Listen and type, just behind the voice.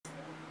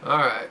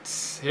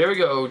Alright, here we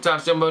go.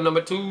 Topps Jumbo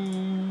number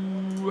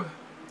 2.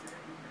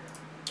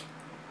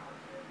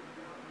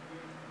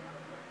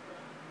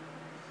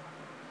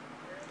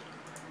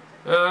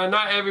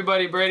 Not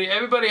everybody, Brady.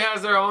 Everybody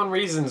has their own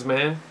reasons,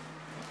 man.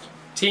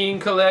 Team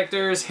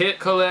collectors, hit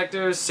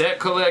collectors, set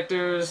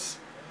collectors,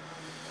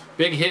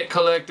 big hit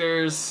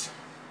collectors.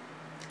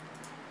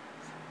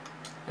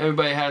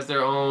 Everybody has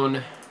their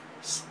own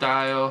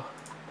style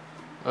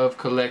of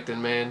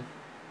collecting, man.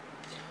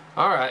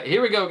 Alright,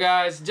 here we go,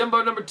 guys.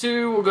 Jumbo number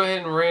 2. We'll go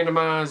ahead and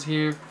randomize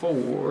here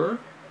for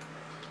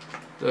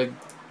the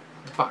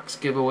box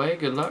giveaway.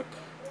 Good luck.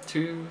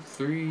 2,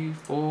 3,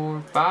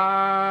 4,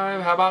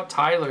 5. How about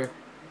Tyler?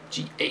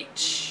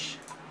 GH.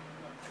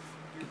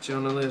 Get you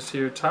on the list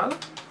here, Tyler.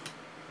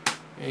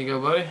 There you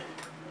go, buddy.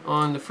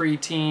 On the free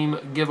team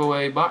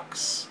giveaway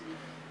box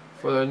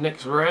for the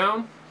next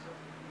round.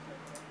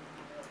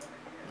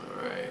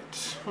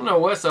 Alright. I don't know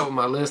what's up with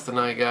my list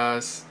tonight,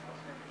 guys.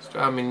 It's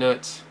driving me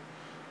nuts.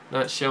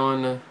 Not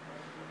showing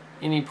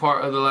any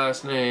part of the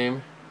last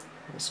name.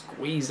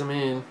 Squeeze them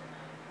in.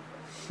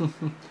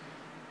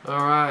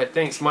 Alright,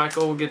 thanks,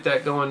 Michael. We'll get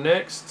that going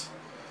next.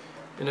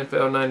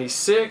 NFL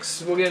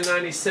 96. We'll get a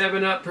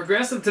 97 up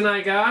progressive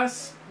tonight,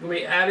 guys. We'll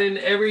be adding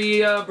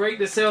every break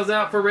that sells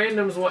out for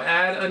randoms. We'll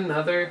add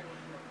another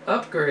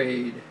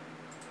upgrade.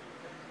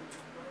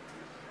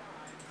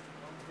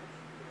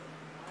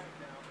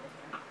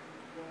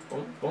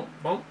 Boom, boom,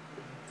 boom.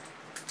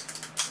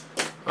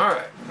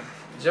 Alright.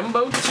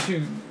 Jumbo 2.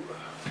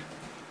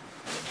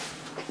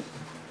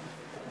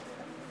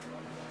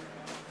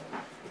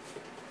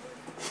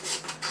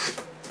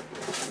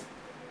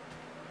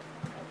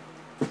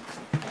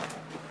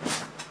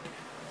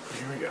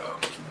 Here we go.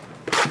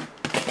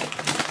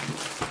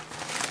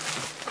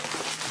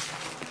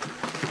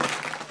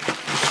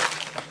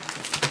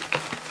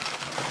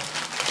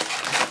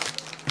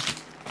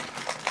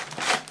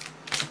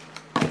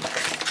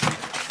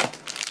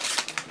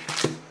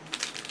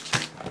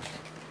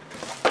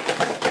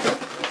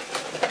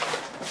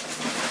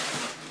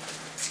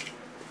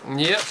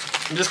 Yep,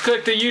 just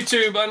click the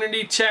YouTube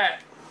underneath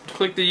chat.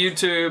 Click the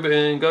YouTube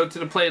and go to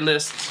the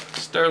playlist.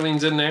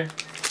 Sterling's in there.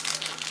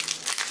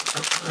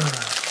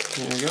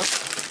 Here we go.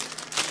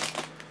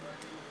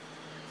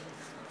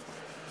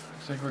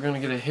 Looks like we're going to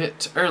get a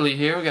hit early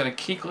here. We got a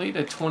Keekly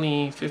to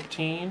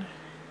 2015.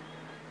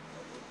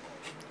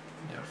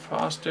 Yeah,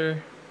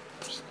 Foster,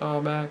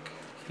 Staubach,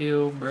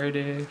 Hill,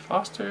 Brady,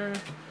 Foster.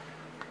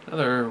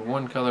 Another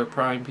one color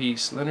prime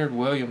piece. Leonard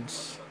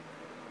Williams.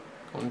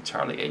 Going to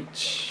Charlie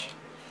H.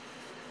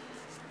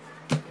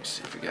 Let's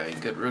see if we got any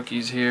good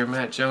rookies here.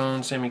 Matt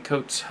Jones, Sammy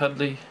Coates,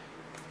 Hudley,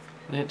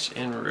 Lynch,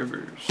 and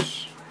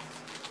Rivers.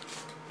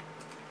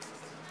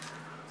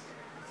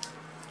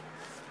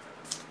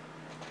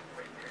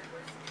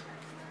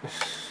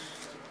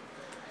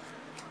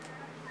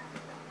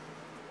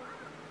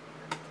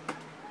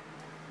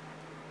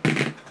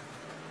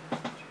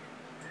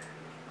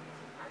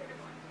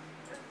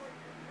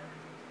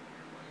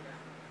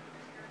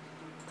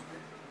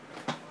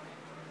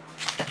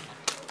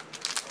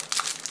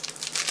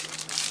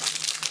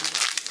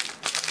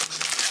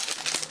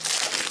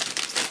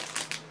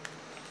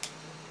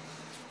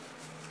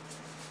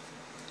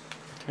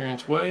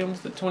 Terrence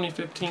Williams, the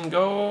 2015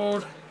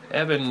 gold.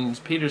 Evans,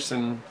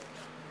 Peterson,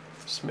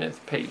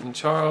 Smith, Peyton,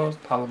 Charles,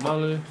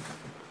 Palomalu.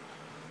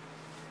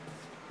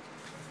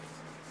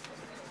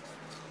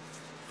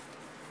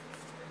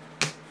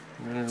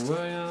 Leonard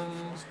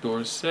Williams,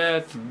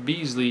 Dorsett,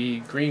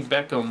 Beasley, Green,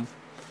 Beckham,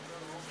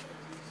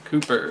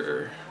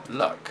 Cooper,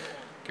 Luck,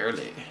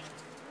 Gurley.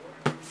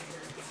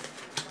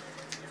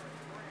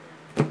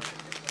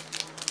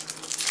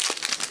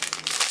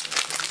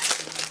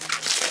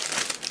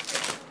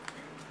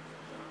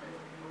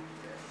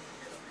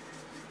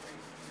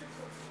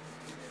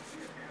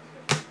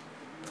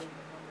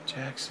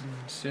 Jackson,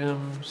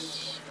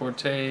 Sims,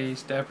 Forte,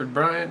 Stafford,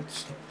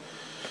 Bryant.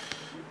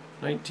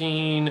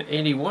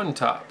 1981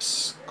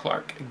 Topps,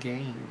 Clark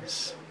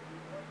Gaines.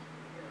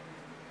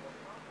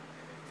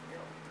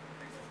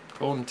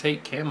 Golden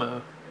Tate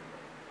camo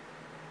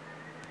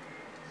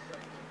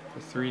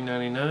for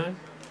 $3.99.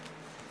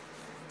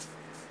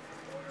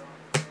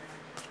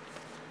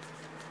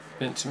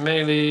 Vince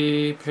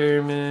Maley,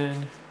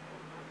 Perryman.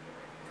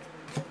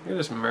 Look at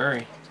this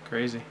Murray, it's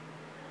crazy.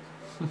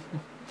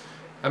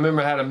 I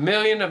remember I had 1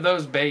 million of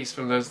those base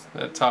from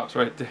that Topps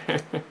right there.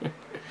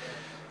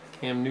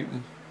 Cam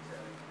Newton.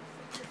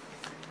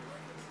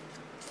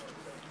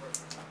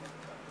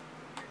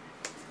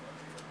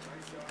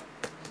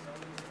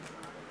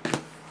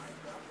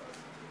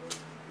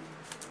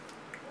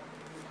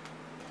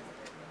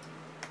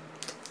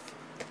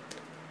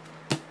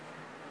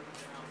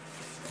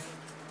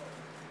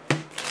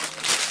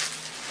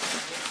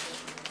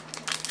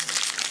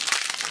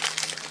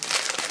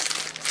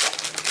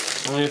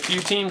 Only a few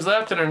teams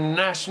left in our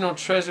National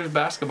Treasures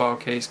basketball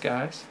case,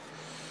 guys.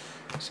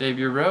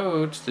 Xavier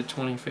Rhodes, the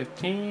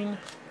 2015.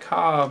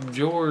 Cobb,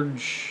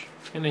 George,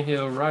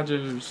 Tannehill,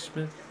 Rogers,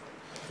 Smith,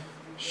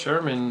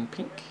 Sherman,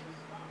 pink.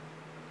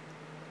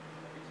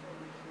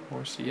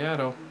 Or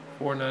Seattle,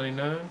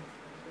 $4.99.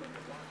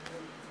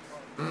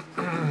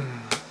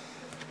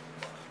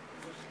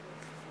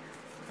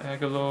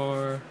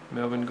 Aguilar,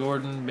 Melvin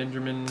Gordon,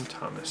 Benjamin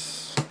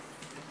Thomas.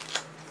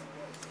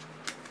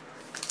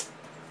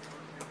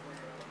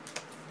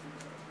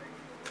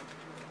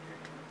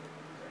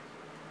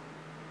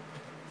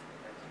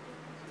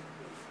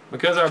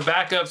 Because our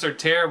backups are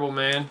terrible,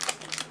 man.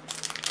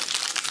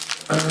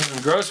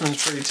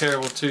 Grossman's pretty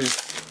terrible too.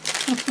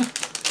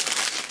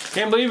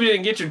 Can't believe you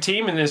didn't get your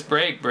team in this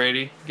break,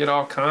 Brady. Get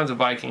all kinds of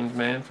Vikings,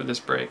 man, for this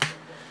break.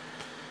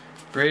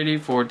 Brady,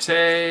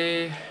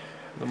 Forte,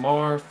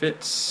 Lamar,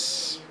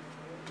 Fitz,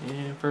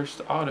 and first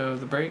auto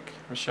of the break,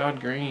 Rashad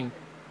Green.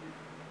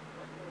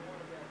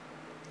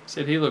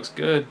 Said he looks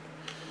good.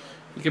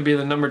 He could be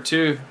the number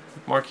 2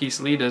 if Marquise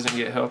Lee doesn't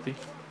get healthy.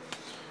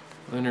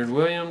 Leonard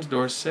Williams,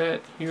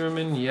 Dorsett,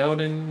 Heuerman,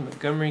 Yeldon,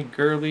 Montgomery,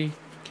 Gurley,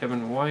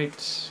 Kevin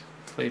White,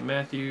 Clay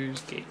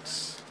Matthews,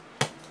 Gates.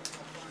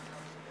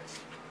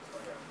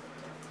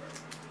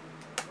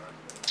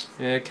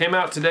 Yeah, it came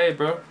out today,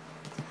 bro.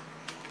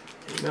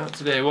 Came out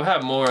today. We'll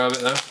have more of it,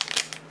 though.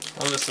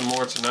 I'll listen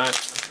more tonight.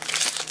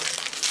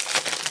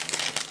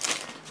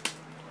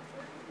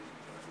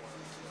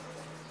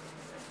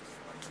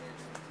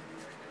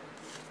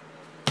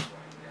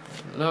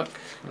 Luck,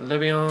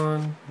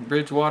 Le'Veon,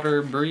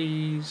 Bridgewater,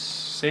 Breeze,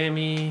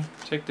 Sammy.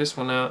 Check this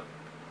one out.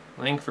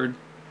 Langford.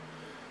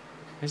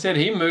 They said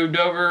he moved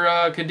over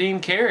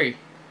Kadeem Carey.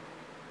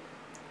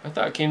 I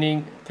thought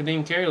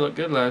Kadeem Carey looked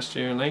good last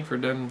year, and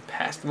Langford done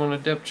passed him on the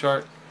depth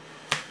chart.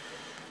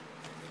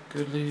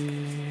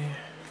 Goodley,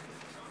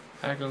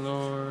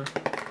 Aguilar,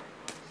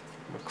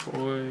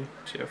 McCoy,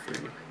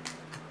 Jeffrey.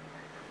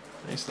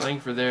 Nice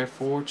Langford there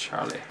for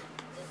Charlie.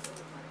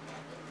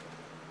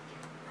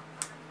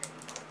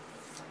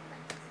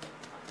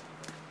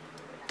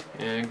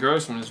 Yeah,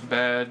 Grossman is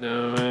bad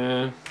though,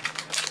 man.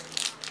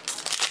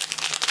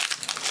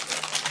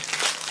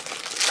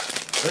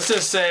 Let's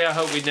just say I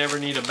hope we never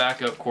need a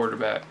backup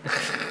quarterback.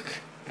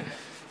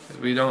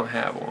 Because we don't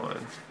have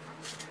one.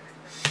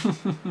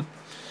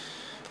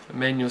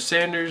 Emmanuel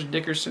Sanders,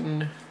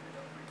 Dickerson,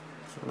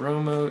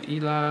 Romo,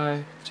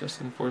 Eli,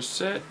 Justin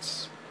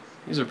Forsett.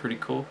 These are pretty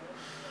cool.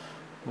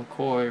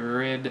 McCoy,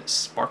 red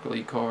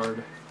sparkly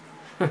card.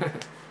 But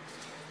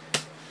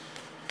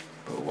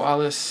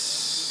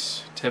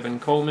Wallace, Tevin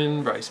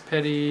Coleman, Bryce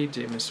Petty,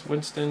 Jameis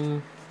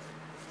Winston,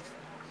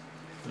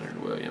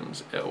 Leonard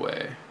Williams,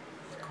 Elway.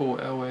 Cool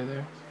Elway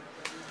there.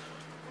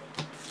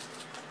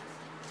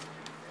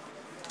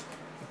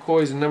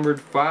 McCoy's numbered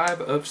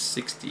 5 of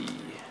 60.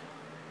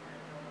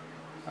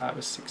 5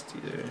 of 60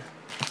 there.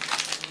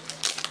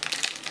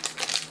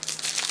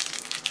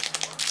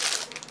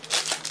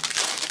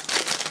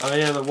 Oh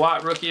yeah, the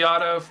Watt rookie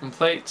auto from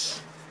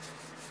Plates.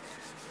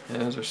 Yeah,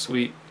 those are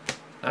sweet.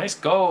 Nice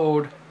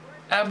gold.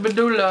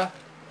 Abdullah.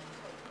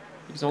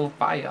 He's on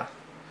fire.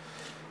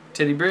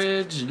 Teddy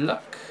Bridge,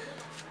 Luck.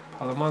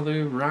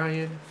 Palomalu,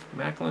 Ryan,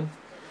 Macklin.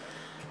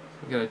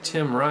 We got a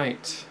Tim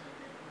Wright.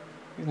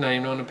 He's not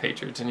even on the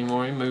Patriots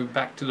anymore. He moved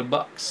back to the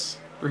Bucks.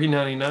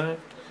 $3.99.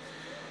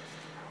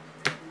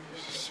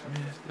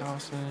 Smith,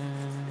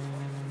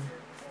 Dawson.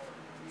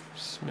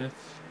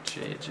 Smith,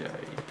 JJ.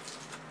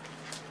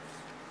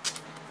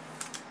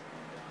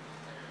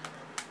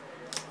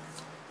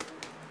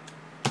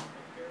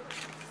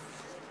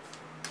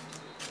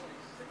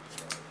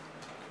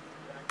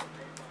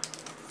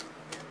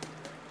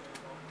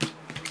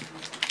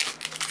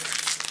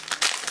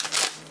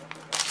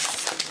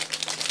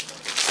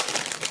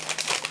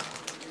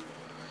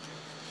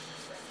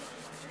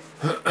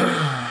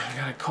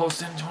 Got a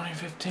Colston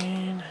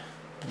 2015,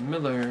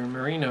 Miller,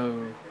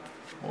 Marino,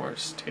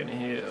 Morris,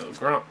 Tannehill,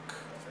 Gronk.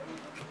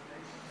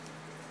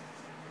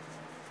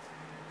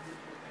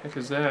 Heck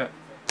is that?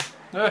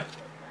 Ah.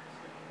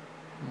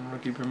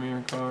 Rookie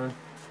Premier card.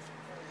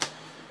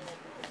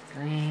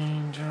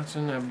 Green,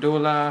 Johnson,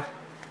 Abdullah.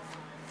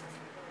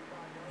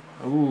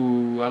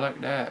 Ooh, I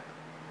like that.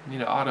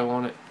 Need an auto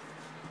on it.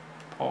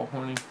 Paul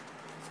Horney.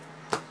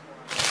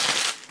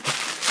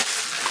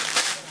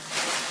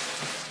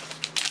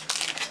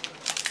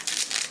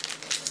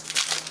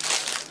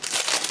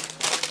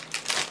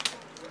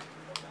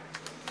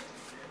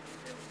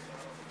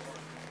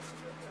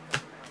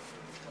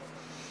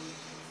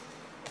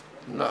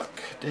 Luck,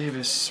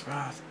 Davis,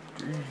 Roth,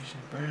 Grease,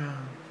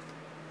 Brown,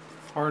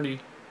 Hardy.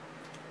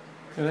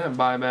 Look at that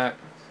buyback.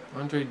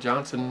 Andre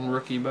Johnson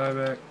rookie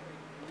buyback.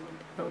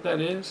 Know what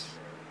that is?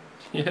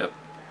 Yep.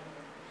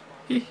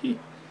 Hee.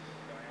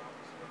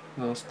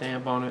 Little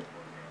stamp on it.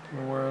 In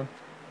the world.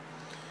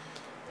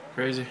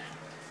 Crazy.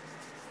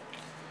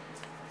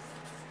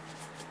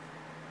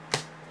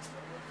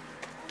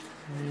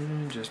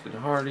 And Justin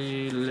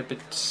Hardy,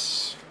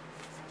 Lippett,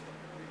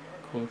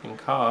 Colton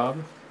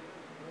Cobb.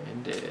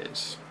 And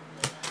Dez.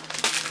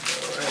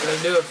 Alright,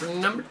 that'll do it for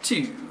number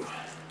 2.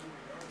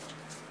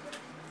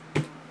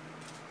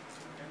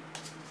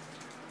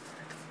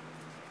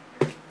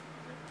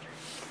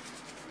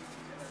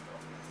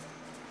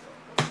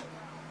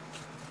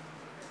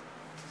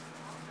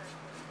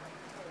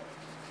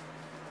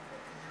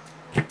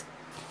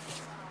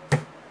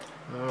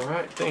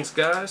 Thanks,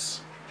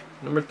 guys.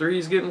 Number 3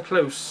 is getting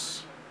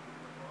close.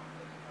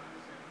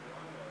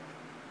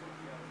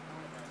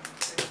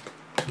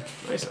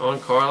 Nice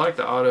on card. I like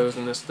the autos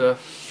and this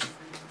stuff.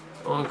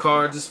 On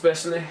cards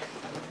especially.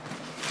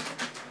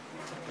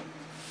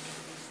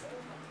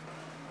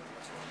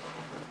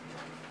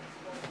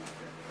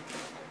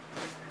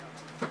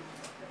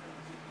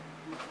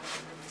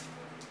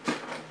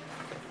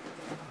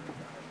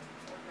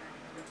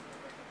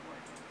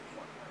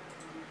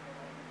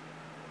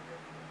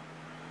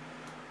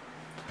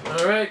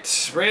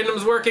 Alright,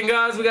 random's working,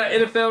 guys. We got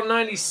NFL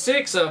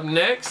 96 up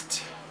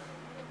next.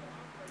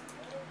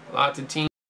 Lots of teams.